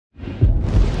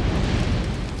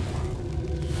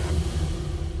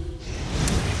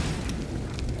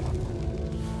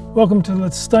Welcome to the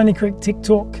Stoney Creek Tech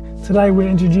Talk. Today we're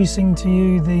introducing to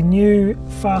you the new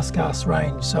Fastcast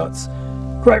range. So it's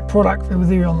a great product for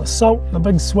whether you're on the salt, the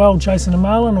big swell chasing a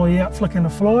marlin, or you're out flicking a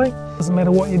fly. Doesn't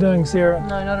matter what you're doing, Sarah.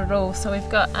 No, not at all. So we've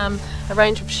got a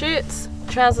range of shirts,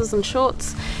 trousers and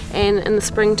shorts, and in the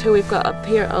spring too we've got a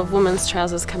pair of women's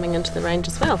trousers coming into the range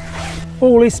as well.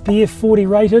 All SPF 40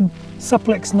 rated,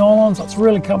 Supplex nylon, so it's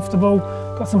really comfortable.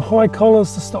 Got some high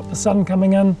collars to stop the sun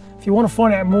coming in. If you want to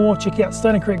find out more, check out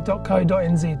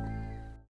stoneycreek.co.nz.